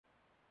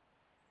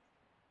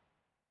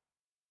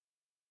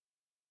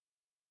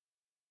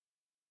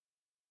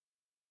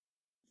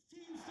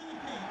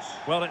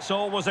Well, it's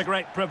always a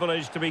great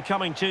privilege to be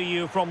coming to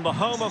you from the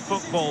home of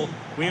football.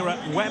 We're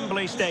at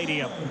Wembley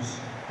Stadium.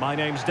 My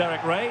name's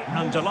Derek Ray.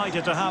 I'm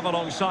delighted to have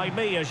alongside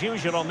me, as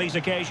usual on these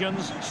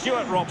occasions,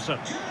 Stuart Robson.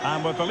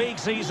 And with the league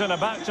season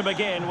about to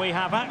begin, we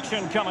have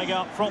action coming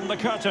up from the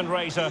curtain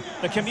raiser,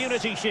 the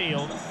Community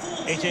Shield.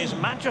 It is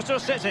Manchester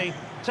City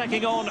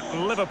taking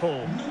on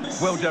Liverpool.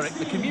 Well, Derek,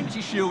 the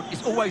Community Shield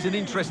is always an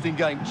interesting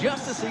game,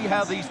 just to see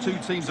how these two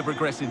teams are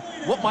progressing.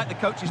 What might the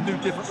coaches do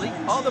differently?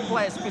 Are the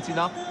players fit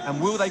enough?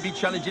 And will they be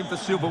challenging for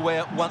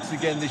silverware once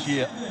again this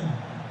year?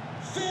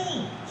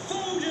 Phil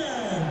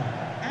Foden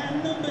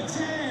and number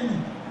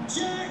 10,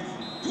 Jack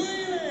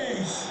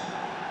Grealish.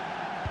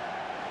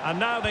 And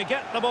now they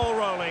get the ball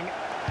rolling.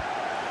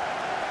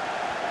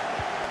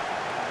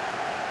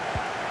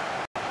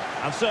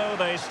 And so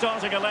the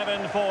starting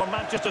 11 for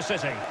Manchester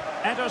City.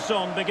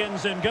 Ederson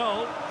begins in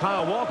goal.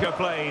 Kyle Walker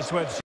plays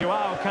with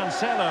Joao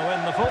Cancelo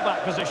in the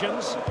fullback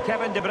positions.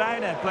 Kevin De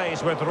Bruyne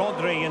plays with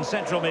Rodri in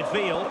central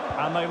midfield.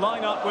 And they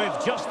line up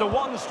with just the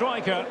one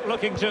striker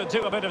looking to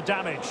do a bit of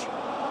damage.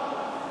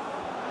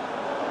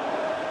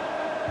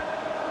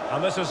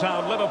 And this is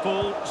how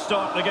Liverpool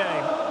start the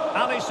game.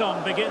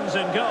 Alisson begins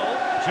in goal.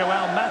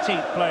 Joel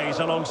Matip plays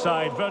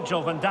alongside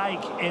Virgil van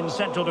Dijk in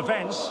central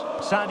defence.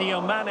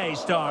 Sadio Mane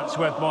starts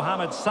with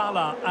Mohamed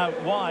Salah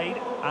out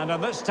wide. And in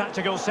this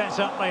tactical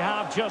setup, they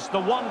have just the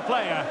one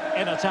player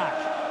in attack.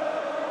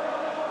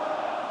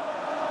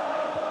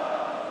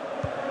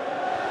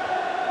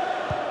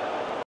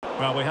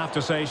 Well, we have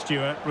to say,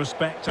 Stuart,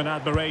 respect and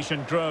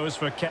admiration grows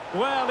for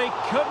Well, he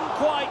couldn't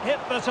quite hit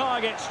the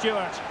target,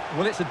 Stuart.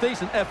 Well, it's a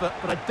decent effort,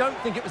 but I don't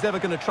think it was ever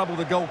going to trouble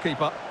the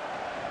goalkeeper.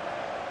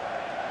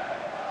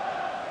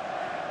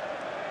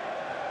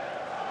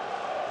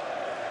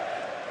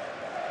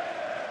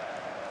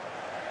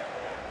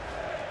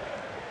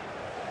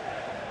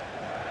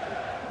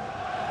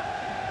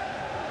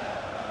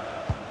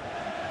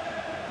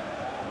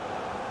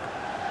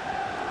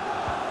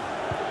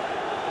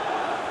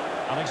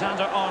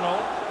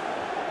 Alexander-Arnold.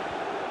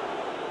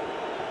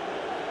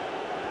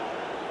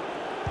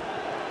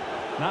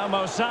 Now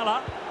Mo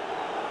Salah.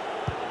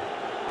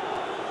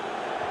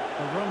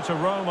 The room to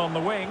roam on the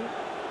wing.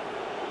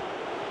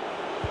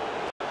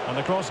 And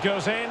the cross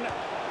goes in.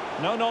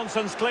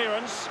 No-nonsense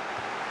clearance.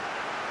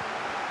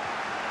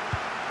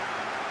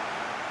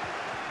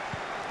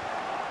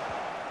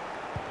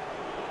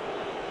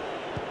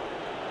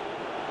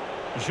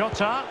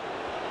 Jota.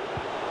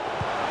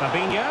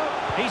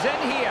 Fabinho. He's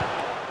in here.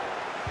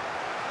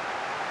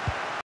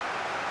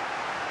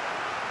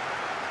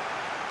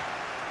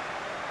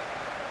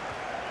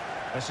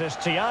 This is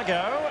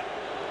Thiago.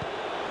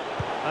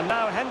 And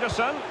now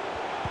Henderson.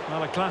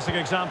 Well, a classic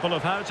example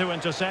of how to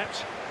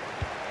intercept.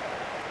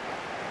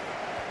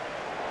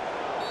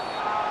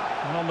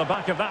 And on the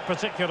back of that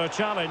particular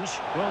challenge,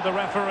 will the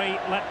referee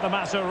let the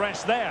matter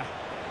rest there?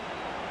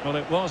 Well,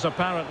 it was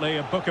apparently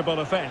a bookable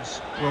offence.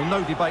 Well,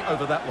 no debate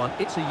over that one.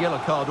 It's a yellow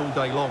card all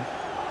day long.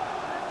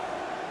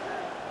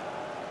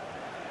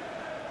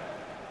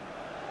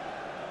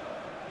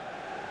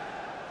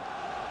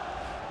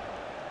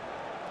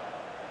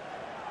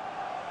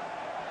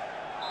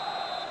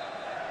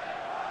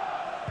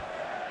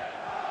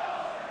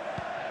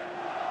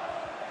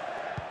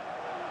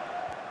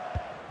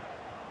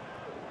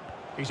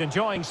 He's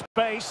enjoying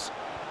space.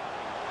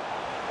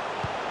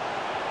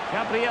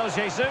 Gabriel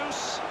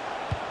Jesus.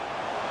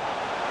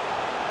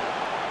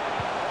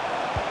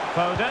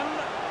 Foden.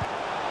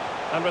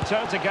 And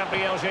return to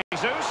Gabriel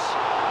Jesus.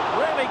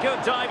 Really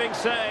good diving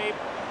save.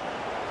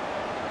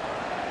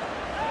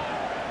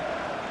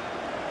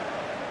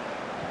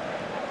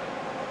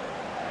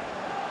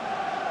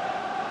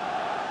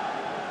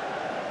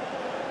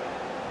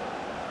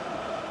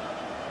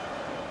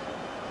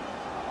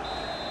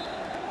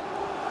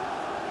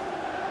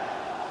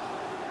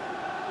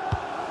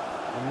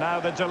 Now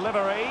the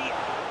delivery.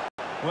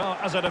 Well,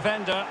 as a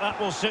defender, that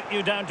will sit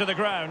you down to the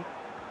ground.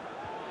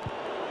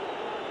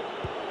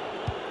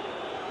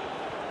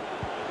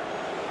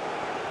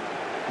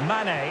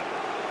 Mane.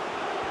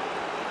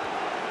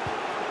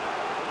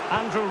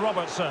 Andrew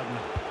Robertson.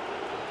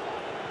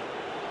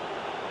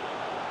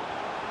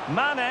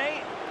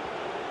 Mane.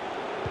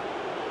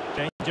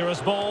 Dangerous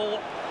ball.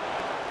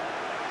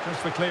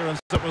 Just the clearance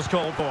that was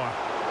called for.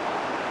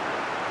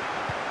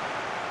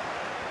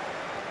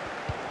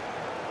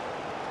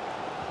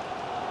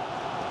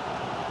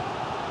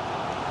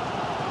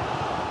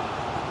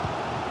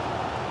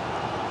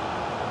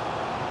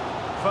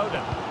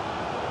 Foden.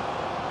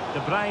 De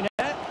Bruyne.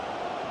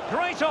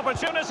 Great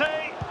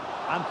opportunity.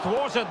 And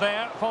thwarted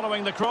there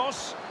following the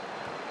cross.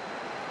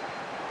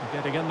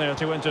 Getting in there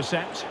to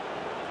intercept.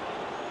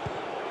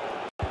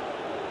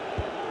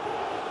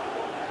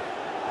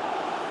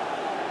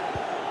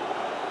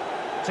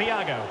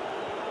 Thiago.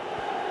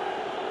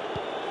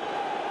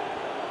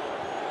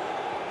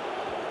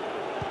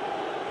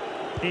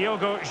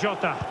 Diogo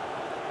Jota.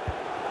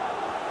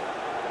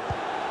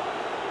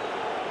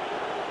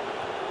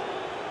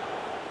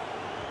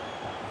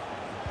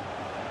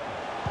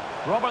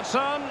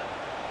 Robertson.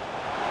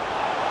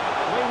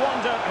 We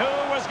wondered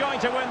who was going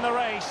to win the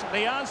race.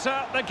 The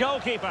answer, the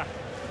goalkeeper.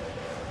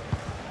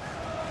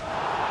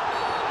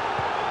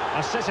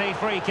 A City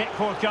free kick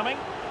forthcoming.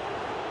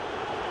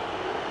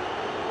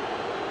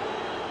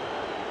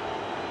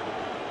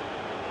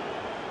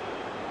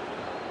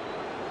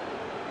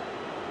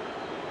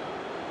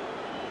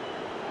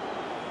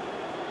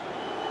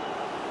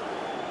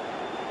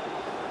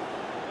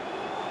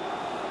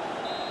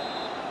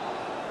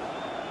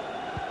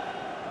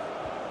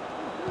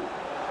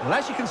 Well,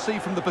 as you can see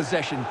from the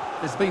possession,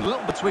 there's been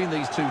little between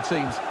these two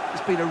teams.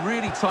 It's been a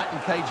really tight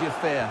and cagey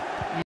affair.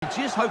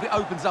 You just hope it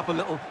opens up a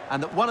little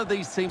and that one of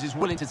these teams is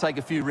willing to take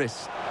a few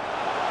risks.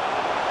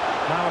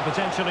 Now a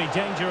potentially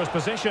dangerous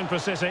position for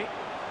City.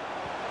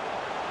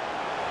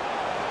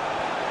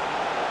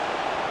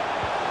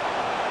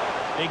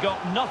 He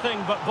got nothing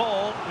but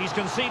ball. He's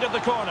conceded the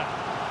corner.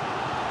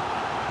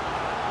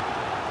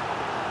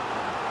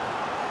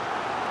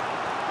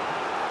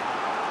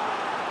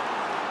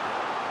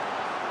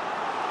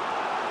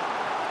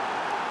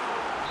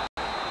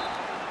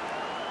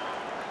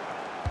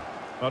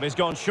 But he's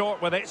gone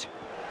short with it.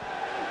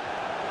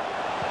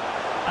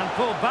 And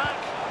pulled back.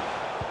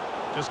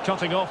 Just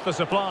cutting off the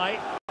supply.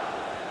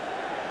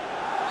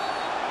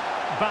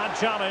 Bad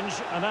challenge,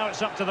 and now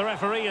it's up to the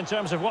referee in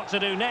terms of what to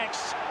do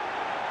next.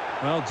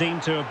 Well,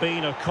 deemed to have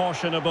been a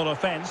cautionable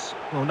offence.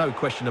 Well, no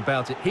question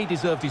about it. He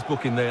deserved his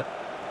booking there.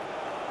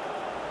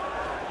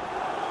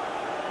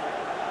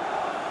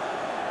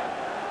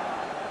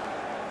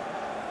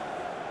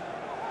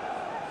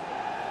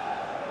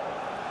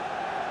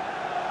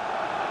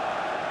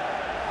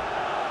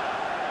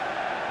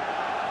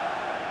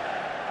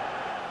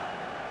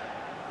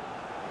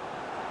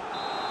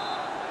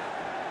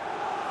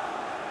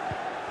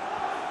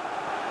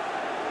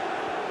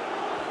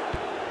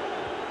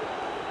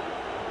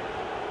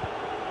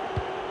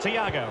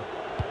 Thiago.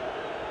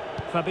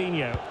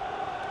 Fabinho.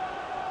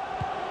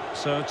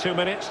 So 2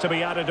 minutes to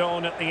be added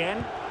on at the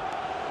end.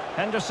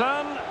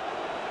 Henderson.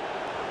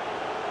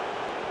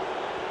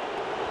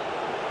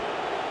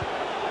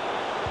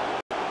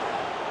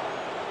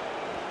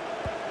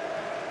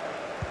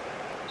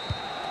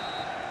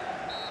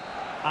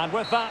 And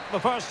with that, the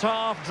first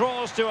half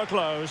draws to a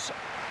close.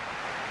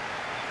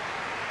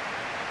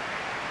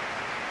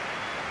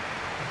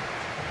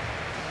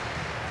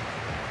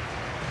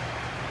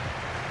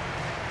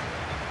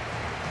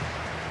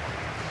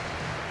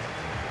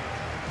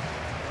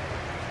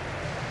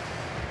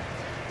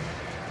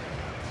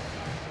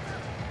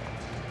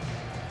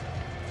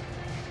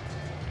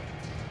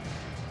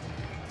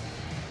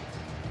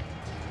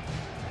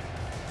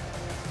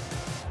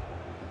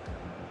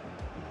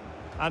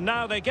 And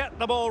now they get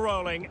the ball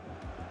rolling.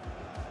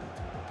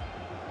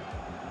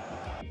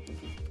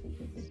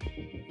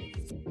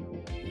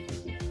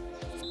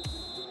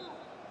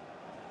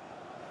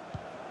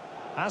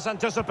 As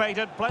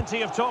anticipated,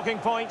 plenty of talking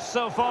points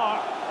so far.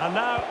 And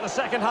now the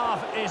second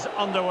half is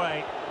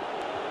underway.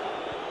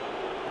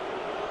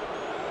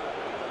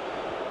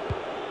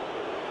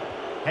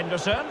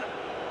 Henderson.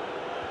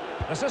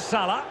 This is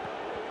Salah.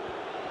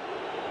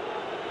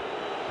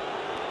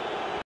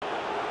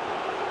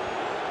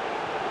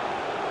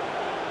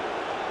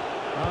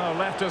 Oh,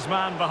 left his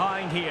man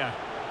behind here.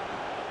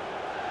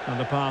 And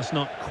the pass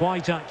not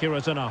quite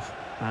accurate enough.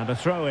 And a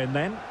throw in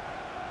then.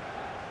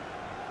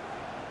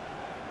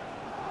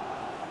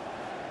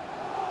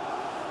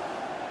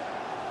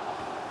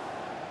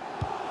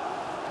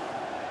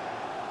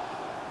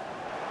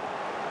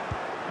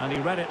 And he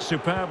read it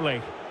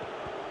superbly.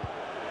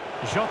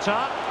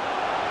 Jota.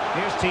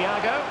 Here's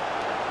Thiago.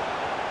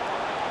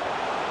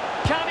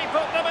 Can he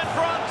put them in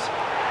front?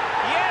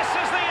 Yes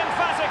is the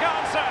emphatic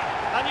answer.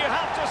 And you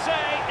have to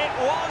say it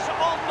was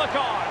on the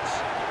cards.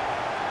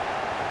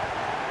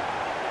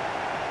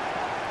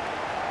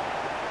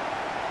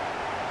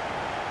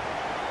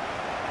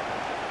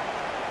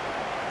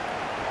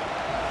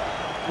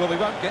 Well, we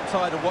won't get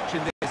tired of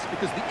watching this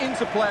because the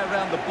interplay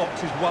around the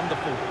box is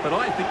wonderful. But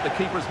I think the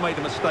keeper has made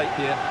a mistake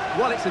here.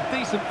 While it's a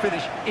decent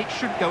finish, it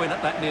should go in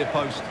at that near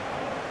post.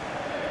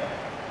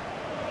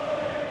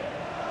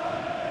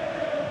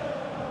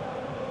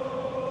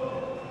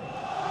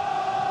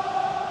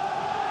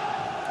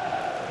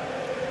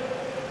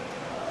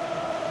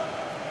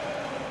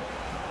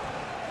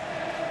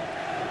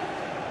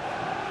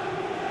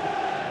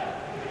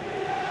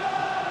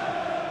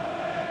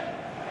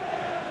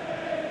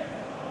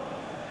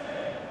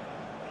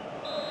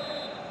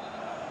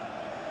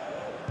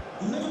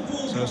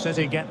 So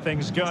City get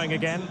things going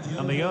again,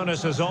 and the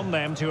onus is on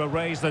them to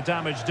erase the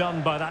damage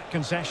done by that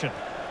concession.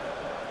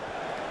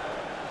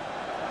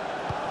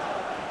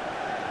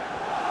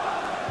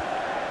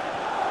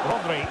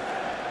 Rodri.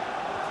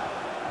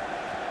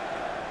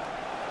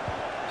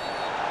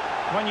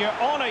 When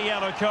you're on a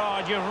yellow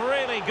card, you've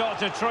really got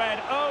to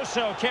tread oh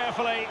so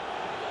carefully.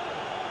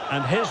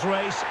 And his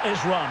race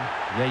is run.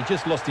 Yeah, he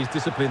just lost his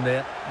discipline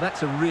there.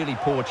 That's a really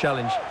poor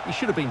challenge. He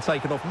should have been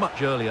taken off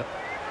much earlier.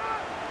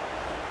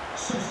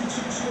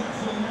 Substitution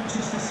for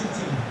Manchester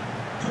City.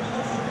 Coming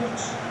off the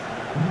pitch,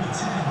 number 10,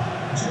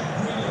 Jack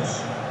Grealish.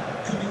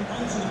 Coming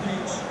on onto the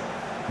pitch.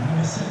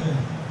 Number 7,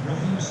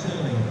 Raheem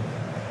Sterling.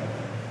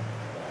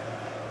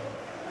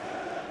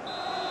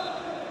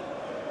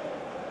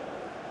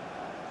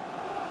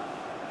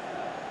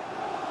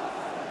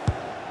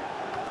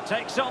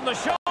 Takes on the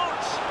shot.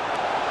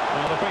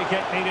 Well, the free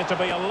kick needed to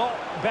be a lot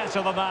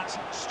better than that.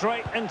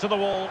 Straight into the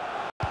wall.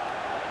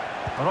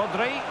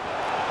 Rodri.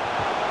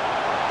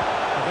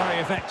 A very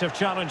effective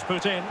challenge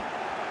put in.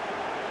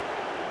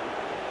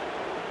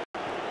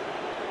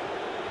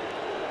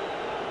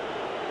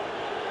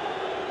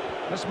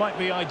 This might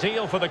be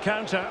ideal for the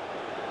counter.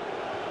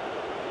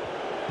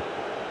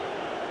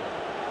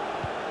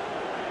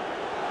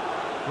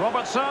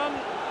 Robertson.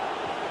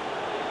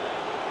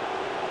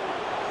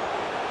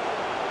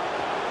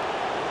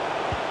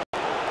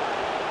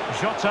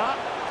 Jota.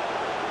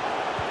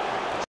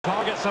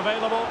 Targets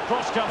available.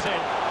 Cross comes in.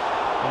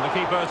 And the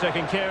keeper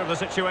taking care of the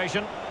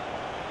situation.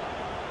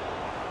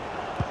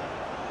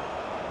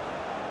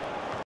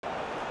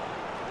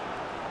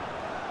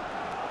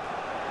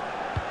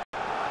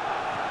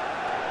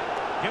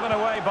 Given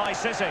away by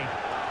City.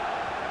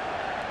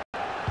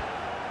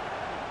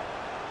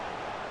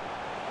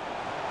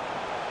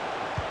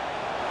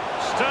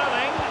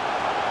 Sterling.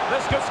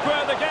 This could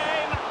square the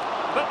game.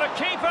 But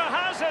the keeper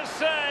has his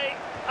say.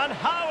 And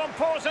how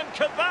important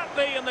could that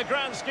be in the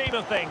grand scheme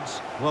of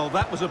things? Well,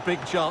 that was a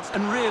big chance,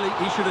 and really,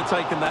 he should have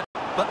taken that.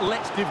 But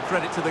let's give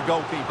credit to the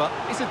goalkeeper.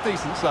 It's a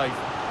decent save.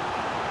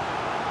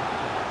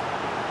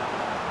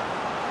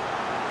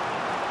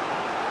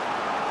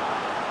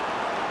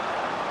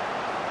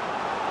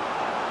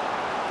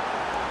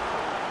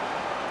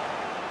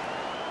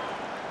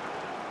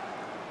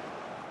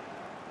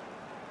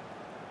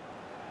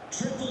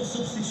 Triple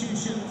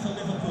substitution for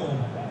Liverpool.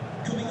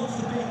 Coming off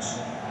the pitch,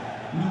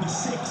 number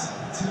 6,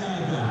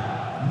 Thiago.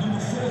 Number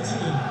 14,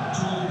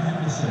 Jordan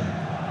Henderson.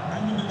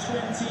 And number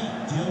 20,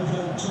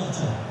 Diogo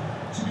Jota.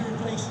 To be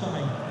replaced by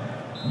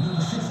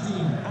number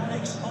 15,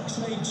 Alex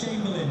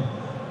Oxlade-Chamberlain.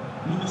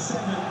 Number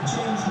 7,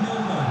 James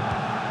Milner.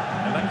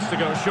 And thanks to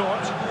go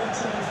short.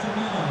 Roberto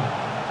Firmino.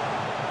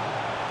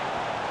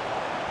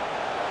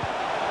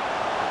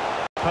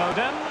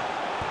 Foden.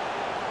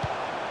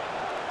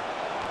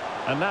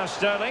 And now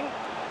Sterling.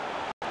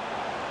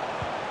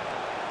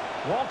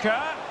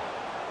 Walker.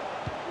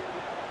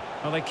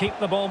 Well, they keep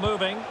the ball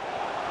moving.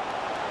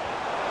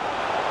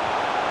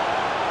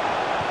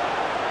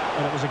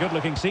 Well, it was a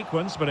good-looking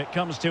sequence, but it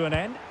comes to an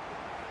end.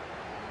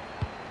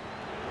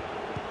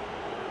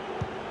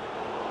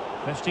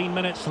 15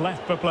 minutes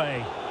left for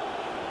play.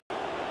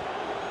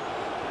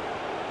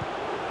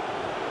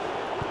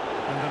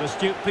 And an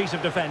astute piece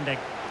of defending.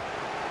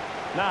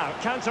 Now,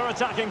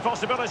 counter-attacking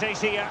possibilities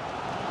here.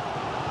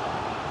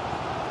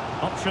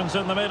 Options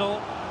in the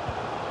middle.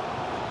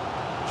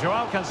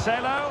 Joao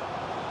Cancelo.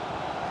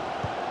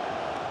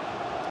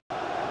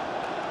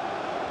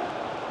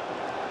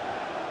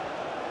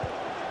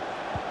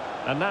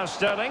 And now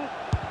Sterling.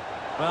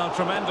 Well,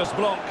 tremendous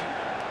block.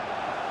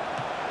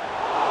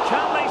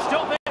 Can they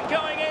stop it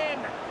going in?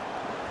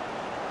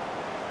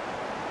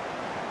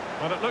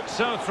 Well, it looked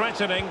so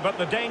threatening, but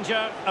the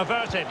danger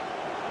averted.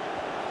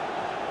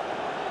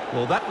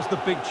 Well, that was the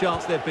big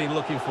chance they've been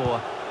looking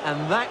for.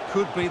 And that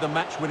could be the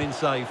match-winning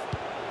save.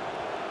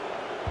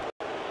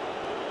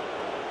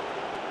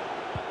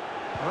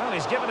 Well,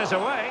 he's given us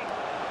away.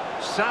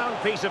 Sound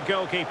piece of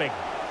goalkeeping.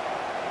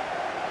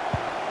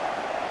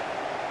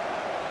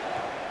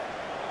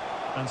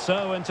 And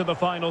so into the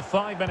final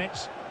 5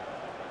 minutes.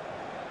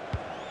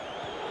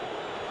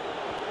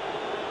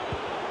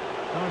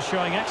 Oh,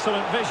 showing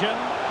excellent vision.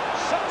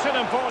 Such an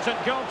important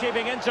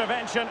goalkeeping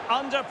intervention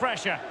under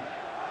pressure.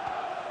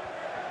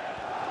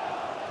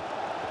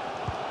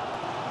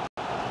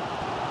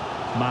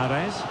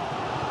 Mahrez.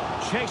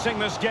 Chasing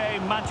this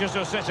game,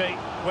 Manchester City,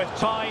 with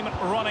time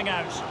running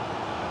out.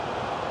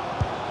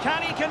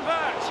 Can he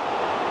convert?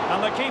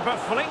 And the keeper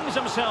flings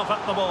himself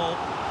at the ball.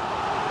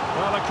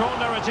 Well, a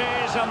corner it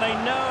is, and they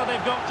know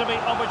they've got to be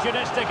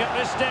opportunistic at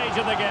this stage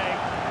of the game.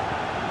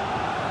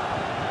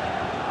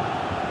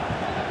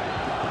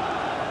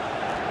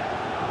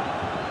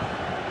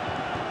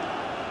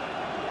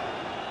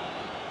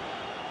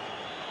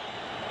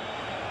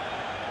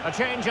 A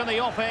change in the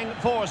offing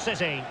for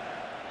City.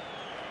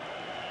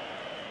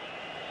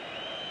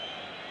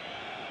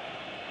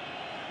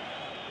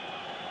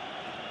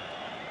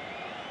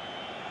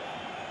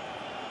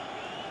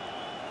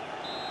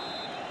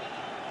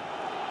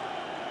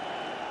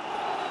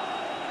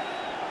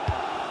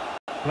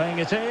 Playing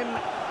it in.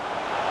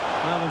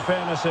 Well, in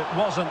fairness, it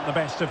wasn't the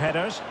best of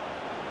headers.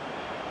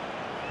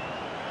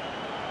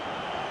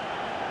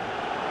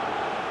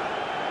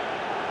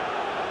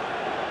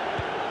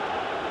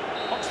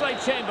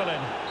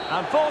 Oxlade-Chamberlain.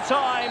 And full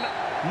time,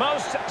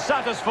 most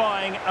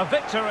satisfying, a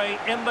victory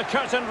in the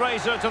curtain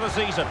raiser to the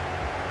season.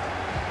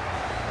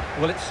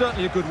 Well, it's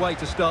certainly a good way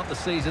to start the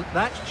season.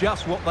 That's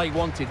just what they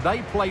wanted.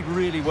 They played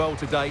really well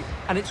today,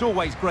 and it's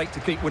always great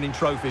to keep winning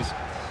trophies.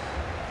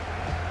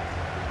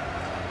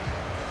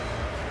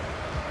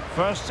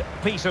 First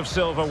piece of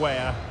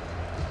silverware.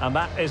 And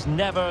that is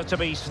never to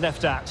be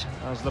sniffed at,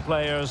 as the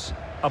players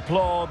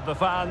applaud the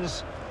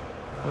fans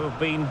who've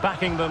been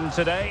backing them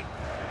today.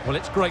 Well,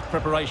 it's great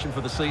preparation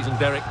for the season,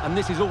 Derek, and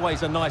this is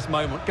always a nice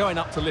moment, going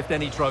up to lift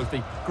any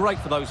trophy. Great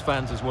for those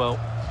fans as well.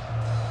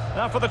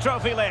 Now for the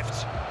trophy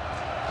lift.